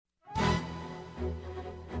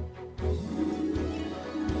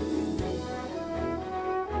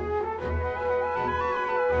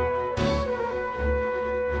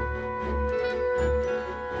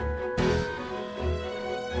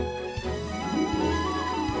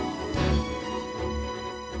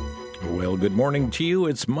Well, good morning to you.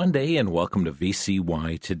 It's Monday, and welcome to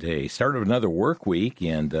VCY Today. Start of another work week,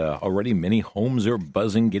 and already many homes are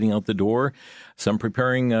buzzing, getting out the door. Some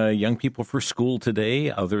preparing young people for school today,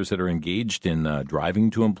 others that are engaged in driving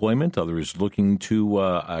to employment, others looking to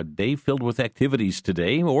a day filled with activities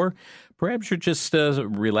today, or perhaps you're just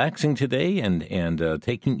relaxing today and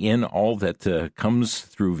taking in all that comes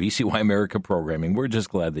through VCY America programming. We're just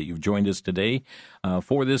glad that you've joined us today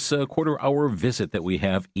for this quarter-hour visit that we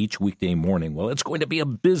have each weekday morning. Well, it's going to be a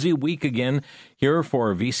busy week again here for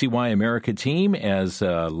our VCY America team as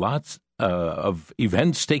lots of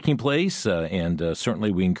events taking place, and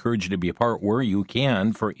certainly we encourage you to be a part where you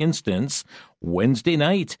can. For instance, Wednesday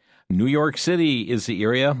night, New York City is the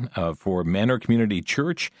area for Manor Community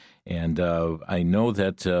Church, and I know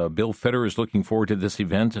that Bill Feder is looking forward to this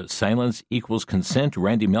event. Silence Equals Consent.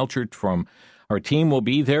 Randy Melchert from our team will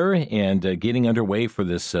be there and getting underway for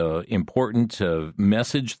this important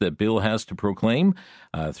message that Bill has to proclaim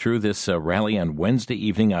through this rally on Wednesday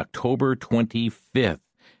evening, October 25th.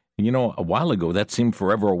 You know, a while ago, that seemed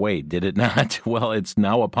forever away, did it not? Well, it's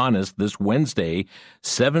now upon us this Wednesday,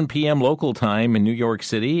 7 p.m. local time in New York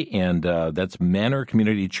City, and that's Manor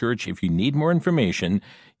Community Church. If you need more information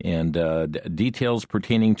and details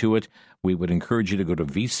pertaining to it, we would encourage you to go to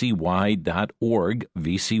vcy.org,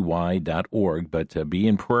 but be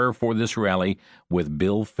in prayer for this rally with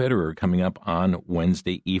Bill Federer coming up on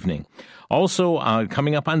Wednesday evening. Also,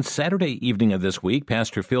 coming up on Saturday evening of this week,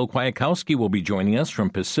 Pastor Phil Kwiatkowski will be joining us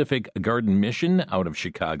from Pacific Garden Mission out of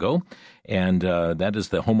Chicago, and that is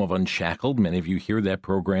the home of Unshackled. Many of you hear that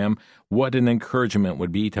program. What an encouragement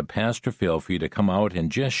would be to Pastor Phil for you to come out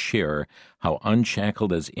and just share how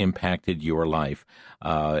Unshackled has impacted your life.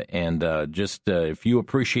 If you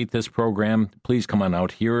appreciate this program, please come on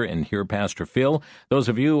out here and hear Pastor Phil. Those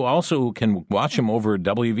of you also who can watch him over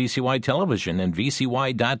WVCY Television and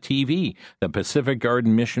VCY.TV, the Pacific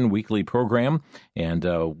Garden Mission weekly program. And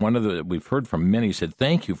we've heard from many who said,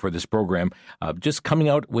 thank you for this program. Just coming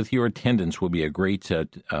out with your attendance will be a great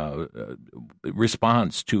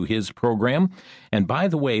response to his program. And by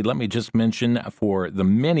the way, let me just mention for the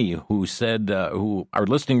many who said, who are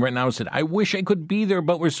listening right now, said, I wish I could be there,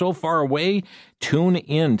 but we're so far away. Tune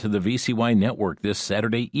in to the VCY network this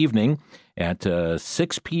Saturday evening at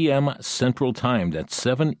 6 p.m. Central Time. That's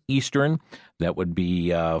 7 Eastern. That would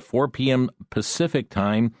be 4 p.m. Pacific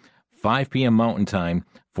Time, 5 p.m. Mountain Time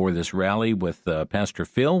for this rally with Pastor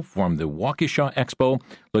Phil from the Waukesha Expo.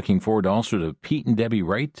 Looking forward also to Pete and Debbie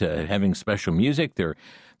Wright having special music. Their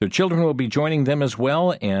children will be joining them as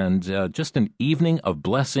well, and just an evening of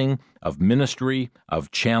blessing, of ministry, of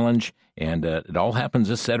challenge, and it all happens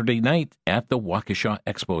this Saturday night at the Waukesha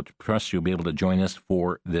Expo. Trust you'll be able to join us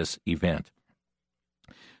for this event.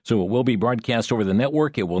 So it will be broadcast over the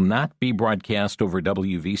network. It will not be broadcast over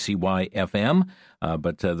WVCY FM,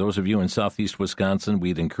 but those of you in southeast Wisconsin,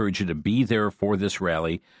 we'd encourage you to be there for this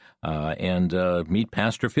rally and meet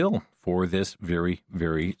Pastor Phil for this very,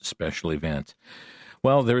 very special event.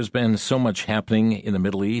 Well, there's been so much happening in the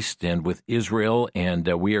Middle East and with Israel, and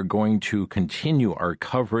we are going to continue our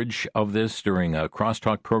coverage of this during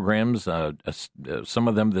crosstalk programs, some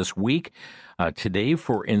of them this week. Today,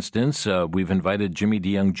 for instance, we've invited Jimmy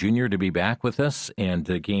DeYoung Jr. to be back with us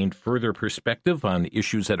and gain further perspective on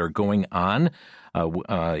issues that are going on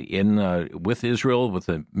with Israel, with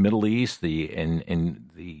the Middle East, and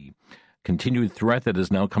the continued threat that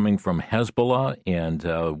is now coming from Hezbollah, and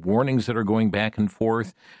warnings that are going back and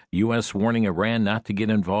forth. U.S. warning Iran not to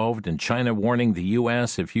get involved, and China warning the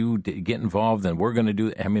U.S. if you get involved, then we're going to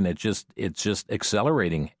do. I mean, it's just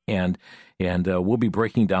accelerating, and we'll be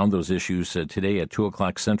breaking down those issues today at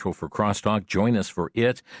 2:00 Central for Crosstalk. Join us for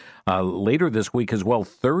it. Later this week as well,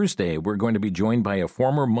 Thursday, we're going to be joined by a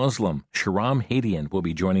former Muslim, Shahram Hadian, will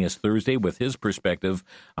be joining us Thursday with his perspective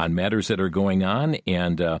on matters that are going on.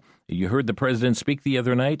 And you heard the president speak the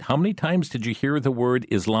other night. How many times did you hear the word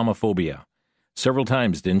Islamophobia? Several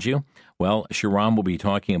times, didn't you? Well, Shahram will be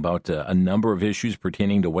talking about a number of issues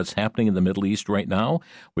pertaining to what's happening in the Middle East right now.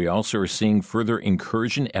 We also are seeing further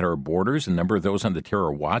incursion at our borders, a number of those on the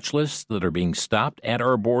terror watch list that are being stopped at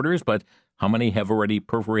our borders, but how many have already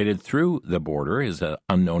perforated through the border is an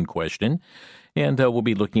unknown question. And we'll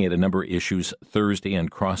be looking at a number of issues Thursday on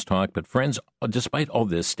Crosstalk. But friends, despite all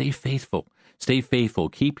this, stay faithful. Stay faithful.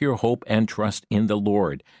 Keep your hope and trust in the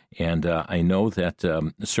Lord. And I know that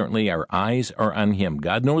certainly our eyes are on Him.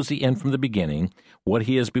 God knows the end from the beginning. What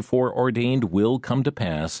He has before ordained will come to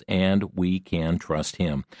pass, and we can trust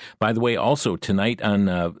Him. By the way, also tonight on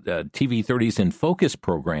TV 30's In Focus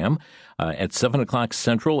program at 7 o'clock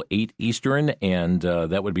Central, 8 Eastern, and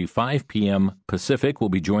that would be 5 p.m. Pacific, we'll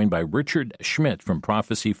be joined by Richard Schmidt from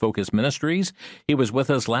Prophecy Focus Ministries. He was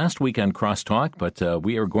with us last week on Crosstalk, but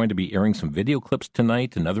we are going to be airing some video clips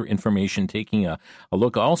tonight and other information, taking a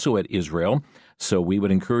look also at Israel. So we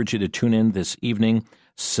would encourage you to tune in this evening,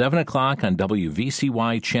 7 o'clock on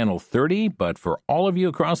WVCY Channel 30. But for all of you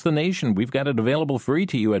across the nation, we've got it available free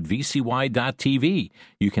to you at VCY.tv.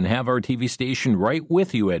 You can have our TV station right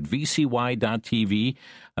with you at VCY.tv.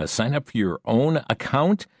 Sign up for your own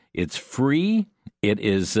account. It's free. It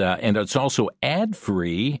is, and it's also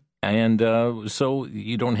ad-free. And so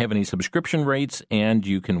you don't have any subscription rates, and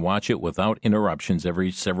you can watch it without interruptions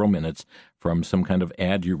every several minutes from some kind of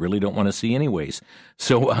ad you really don't want to see anyways.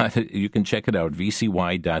 So you can check it out,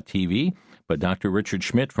 vcy.tv. But Dr. Richard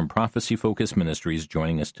Schmidt from Prophecy Focus Ministries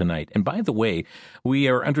joining us tonight. And by the way, we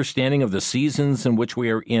are understanding of the seasons in which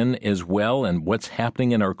we are in as well and what's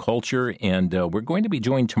happening in our culture. And we're going to be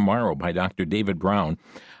joined tomorrow by Dr. David Brown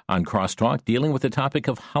on Crosstalk, dealing with the topic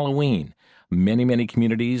of Halloween. Many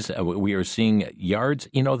communities, we are seeing yards,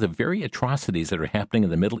 the very atrocities that are happening in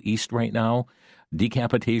the Middle East right now,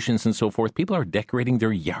 decapitations and so forth. People are decorating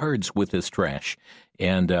their yards with this trash.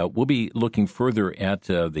 And we'll be looking further at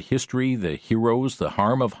the history, the heroes, the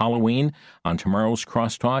harm of Halloween on tomorrow's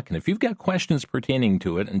Crosstalk. And if you've got questions pertaining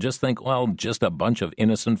to it and just think, well, just a bunch of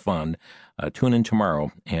innocent fun, tune in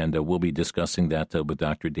tomorrow, and we'll be discussing that with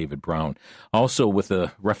Dr. David Brown. Also, with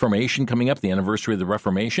the Reformation coming up, the anniversary of the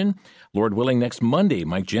Reformation, Lord willing, next Monday,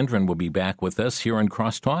 Mike Gendron will be back with us here on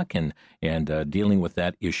Crosstalk and dealing with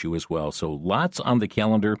that issue as well. So lots on the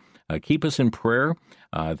calendar. Keep us in prayer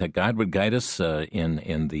that God would guide us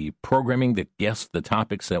in the programming, the guests, the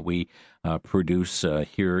topics that we produce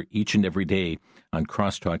here each and every day on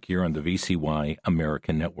Crosstalk here on the VCY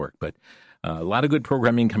American Network. But a lot of good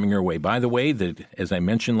programming coming your way. By the way, as I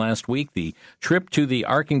mentioned last week, the trip to the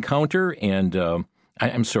Ark Encounter and to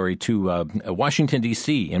Washington,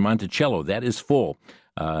 D.C. in Monticello, that is full.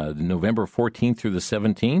 November 14th through the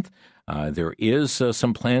 17th. There is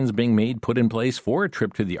some plans being put in place for a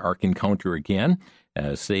trip to the Ark Encounter again.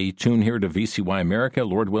 Stay tuned here to VCY America.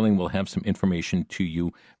 Lord willing, we'll have some information to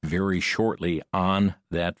you very shortly on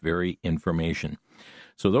that very information.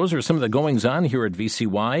 So those are some of the goings-on here at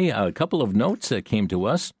VCY. A couple of notes that came to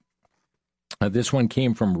us. This one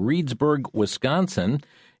came from Reedsburg, Wisconsin,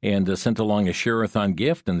 and sent along a Share-a-thon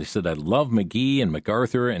gift. And they said, I love McGee and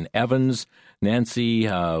MacArthur and Evans, Nancy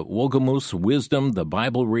Wogelmus, Wisdom, the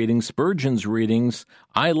Bible readings, Spurgeon's readings.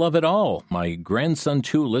 I love it all. My grandson,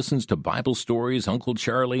 too, listens to Bible stories, Uncle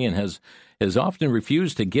Charlie, and has often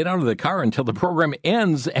refused to get out of the car until the program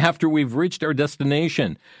ends after we've reached our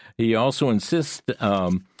destination. He also insists,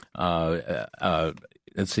 as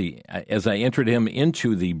I entered him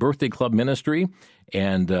into the birthday club ministry,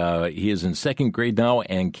 and he is in second grade now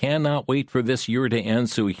and cannot wait for this year to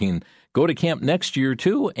end so he can go to camp next year,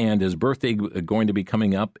 too, and his birthday going to be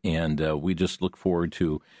coming up, and we just look forward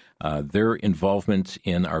to their involvement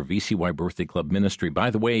in our VCY Birthday Club ministry. By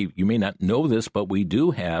the way, you may not know this, but we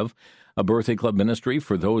do have a birthday club ministry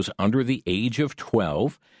for those under the age of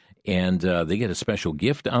 12, and they get a special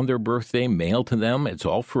gift on their birthday mailed to them. It's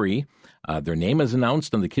all free. Their name is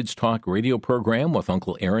announced on the Kids Talk radio program with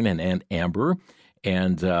Uncle Aaron and Aunt Amber.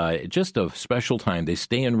 And just a special time. They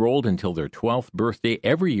stay enrolled until their 12th birthday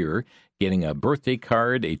every year, getting a birthday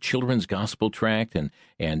card, a children's gospel tract,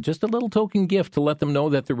 and just a little token gift to let them know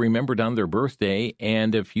that they're remembered on their birthday.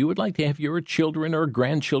 And if you would like to have your children or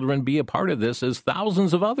grandchildren be a part of this, as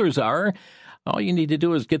thousands of others are, all you need to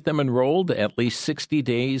do is get them enrolled at least 60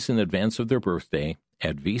 days in advance of their birthday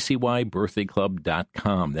at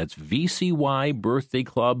VCYBirthdayClub.com. That's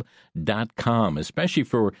VCYBirthdayClub.com, especially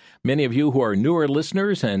for many of you who are newer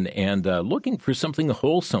listeners and looking for something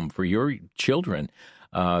wholesome for your children.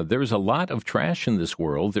 There's a lot of trash in this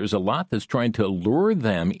world. There's a lot that's trying to lure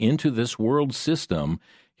them into this world system.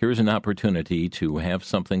 Here's an opportunity to have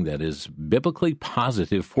something that is biblically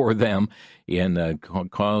positive for them in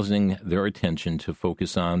causing their attention to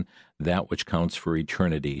focus on that which counts for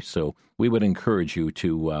eternity. So we would encourage you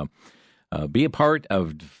to be a part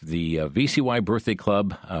of the VCY Birthday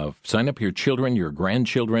Club. Sign up your children, your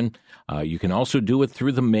grandchildren. You can also do it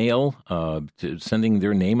through the mail, sending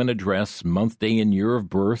their name and address, month, day, and year of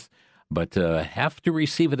birth. but have to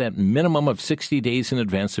receive it at minimum of 60 days in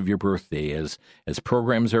advance of your birthday, as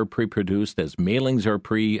programs are pre-produced, as mailings are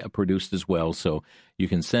pre-produced as well. So you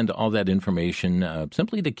can send all that information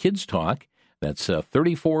simply to Kids Talk. That's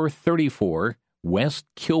 3434 West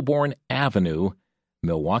Kilbourne Avenue,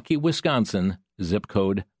 Milwaukee, Wisconsin, zip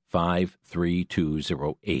code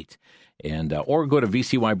 53208. And or go to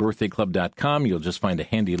VCYBirthdayClub.com. You'll just find a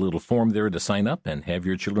handy little form there to sign up and have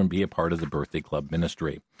your children be a part of the Birthday Club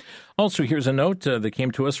ministry. Also, here's a note that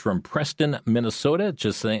came to us from Preston, Minnesota. It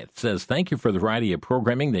just says, thank you for the variety of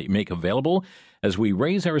programming that you make available. As we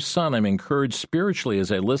raise our son, I'm encouraged spiritually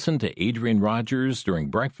as I listen to Adrian Rogers during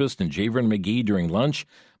breakfast and Javon McGee during lunch.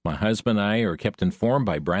 My husband and I are kept informed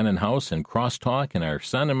by Brannon House and Crosstalk, and our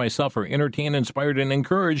son and myself are entertained, inspired, and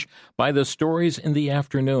encouraged by the stories in the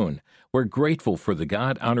afternoon. We're grateful for the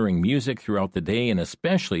God-honoring music throughout the day, and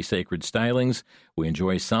especially sacred stylings. We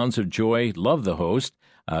enjoy Sounds of Joy, love the host.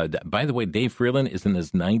 By the way, Dave Freeland is in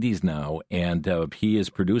his 90s now, and he is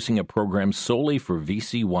producing a program solely for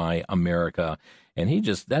VCY America. And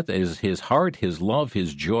that is his heart, his love,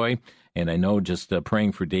 his joy. And I know just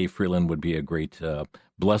praying for Dave Freeland would be a great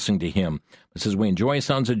blessing to him. It says, we enjoy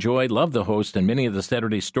Sounds of Joy, love the host, and many of the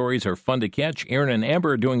Saturday stories are fun to catch. Aaron and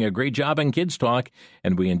Amber are doing a great job on Kids Talk,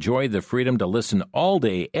 and we enjoy the freedom to listen all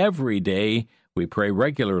day, every day. We pray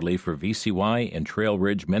regularly for VCY and Trail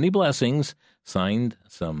Ridge. Many blessings. Signed,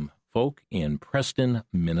 some folk in Preston,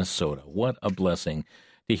 Minnesota. What a blessing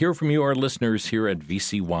to hear from you, our listeners here at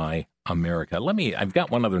VCY America. I've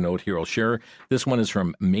got one other note here I'll share. This one is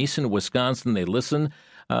from Mason, Wisconsin. They listen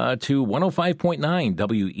to 105.9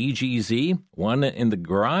 WEGZ, one in the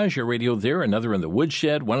garage, a radio there, another in the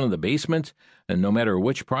woodshed, one in the basement. And no matter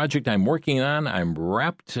which project I'm working on, I'm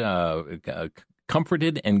wrapped,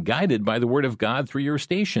 comforted, and guided by the Word of God through your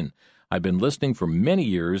station. I've been listening for many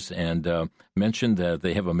years and mentioned that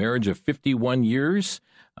they have a marriage of 51 years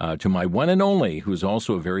to my one and only, who's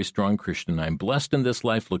also a very strong Christian. I'm blessed in this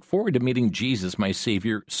life. Look forward to meeting Jesus, my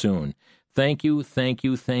Savior, soon. Thank you, thank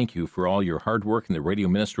you, thank you for all your hard work in the radio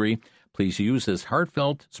ministry. Please use this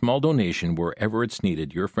heartfelt small donation wherever it's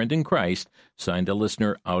needed. Your friend in Christ, signed a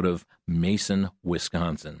listener out of Mason,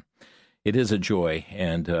 Wisconsin. It is a joy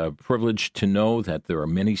and a privilege to know that there are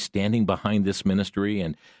many standing behind this ministry.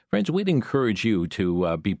 And friends, we'd encourage you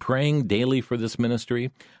to be praying daily for this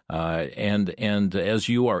ministry. And as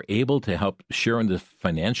you are able to help share in the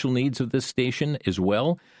financial needs of this station as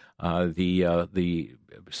well,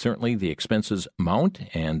 certainly the expenses mount,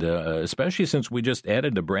 and especially since we just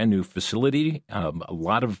added a brand new facility, a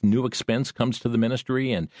lot of new expense comes to the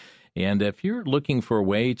ministry, and if you're looking for a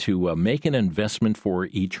way to make an investment for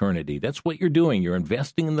eternity, that's what you're doing. You're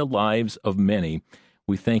investing in the lives of many.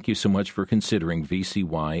 We thank you so much for considering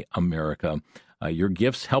VCY America. Your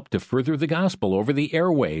gifts help to further the gospel over the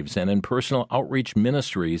airwaves and in personal outreach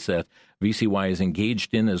ministries that VCY is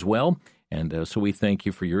engaged in as well. And so we thank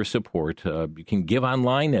you for your support. You can give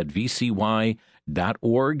online at vcy.org,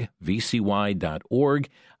 vcy.org.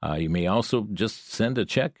 You may also just send a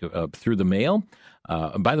check through the mail.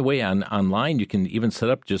 By the way, online, you can even set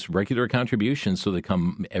up just regular contributions so they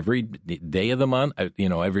come every day of the month,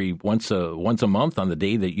 every once a month on the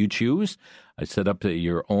day that you choose. I set up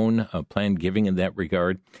your own planned giving in that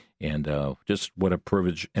regard. And just what a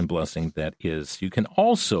privilege and blessing that is. You can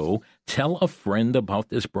also tell a friend about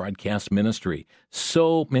this broadcast ministry.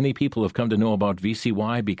 So many people have come to know about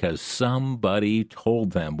VCY because somebody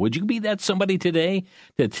told them. Would you be that somebody today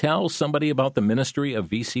to tell somebody about the ministry of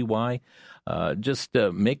VCY? Just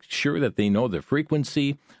make sure that they know the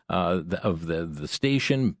frequency of the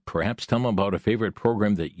station. Perhaps tell them about a favorite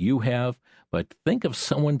program that you have. But think of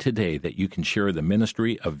someone today that you can share the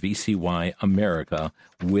ministry of VCY America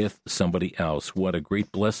with somebody else. What a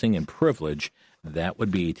great blessing and privilege that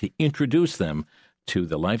would be to introduce them to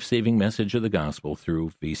the life-saving message of the gospel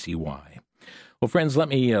through VCY. Well, friends, let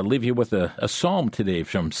me leave you with a psalm today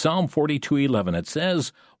from Psalm 42:11. It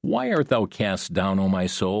says, "Why art thou cast down, O my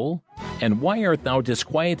soul? And why art thou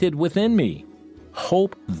disquieted within me?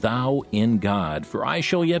 Hope thou in God, for I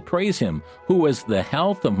shall yet praise him, who is the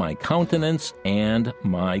health of my countenance and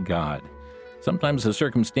my God." Sometimes the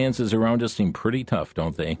circumstances around us seem pretty tough,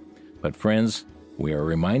 don't they? But friends, we are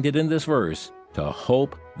reminded in this verse to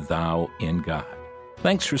hope thou in God.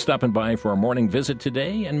 Thanks for stopping by for our morning visit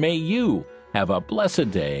today, and may you have a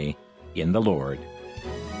blessed day in the Lord.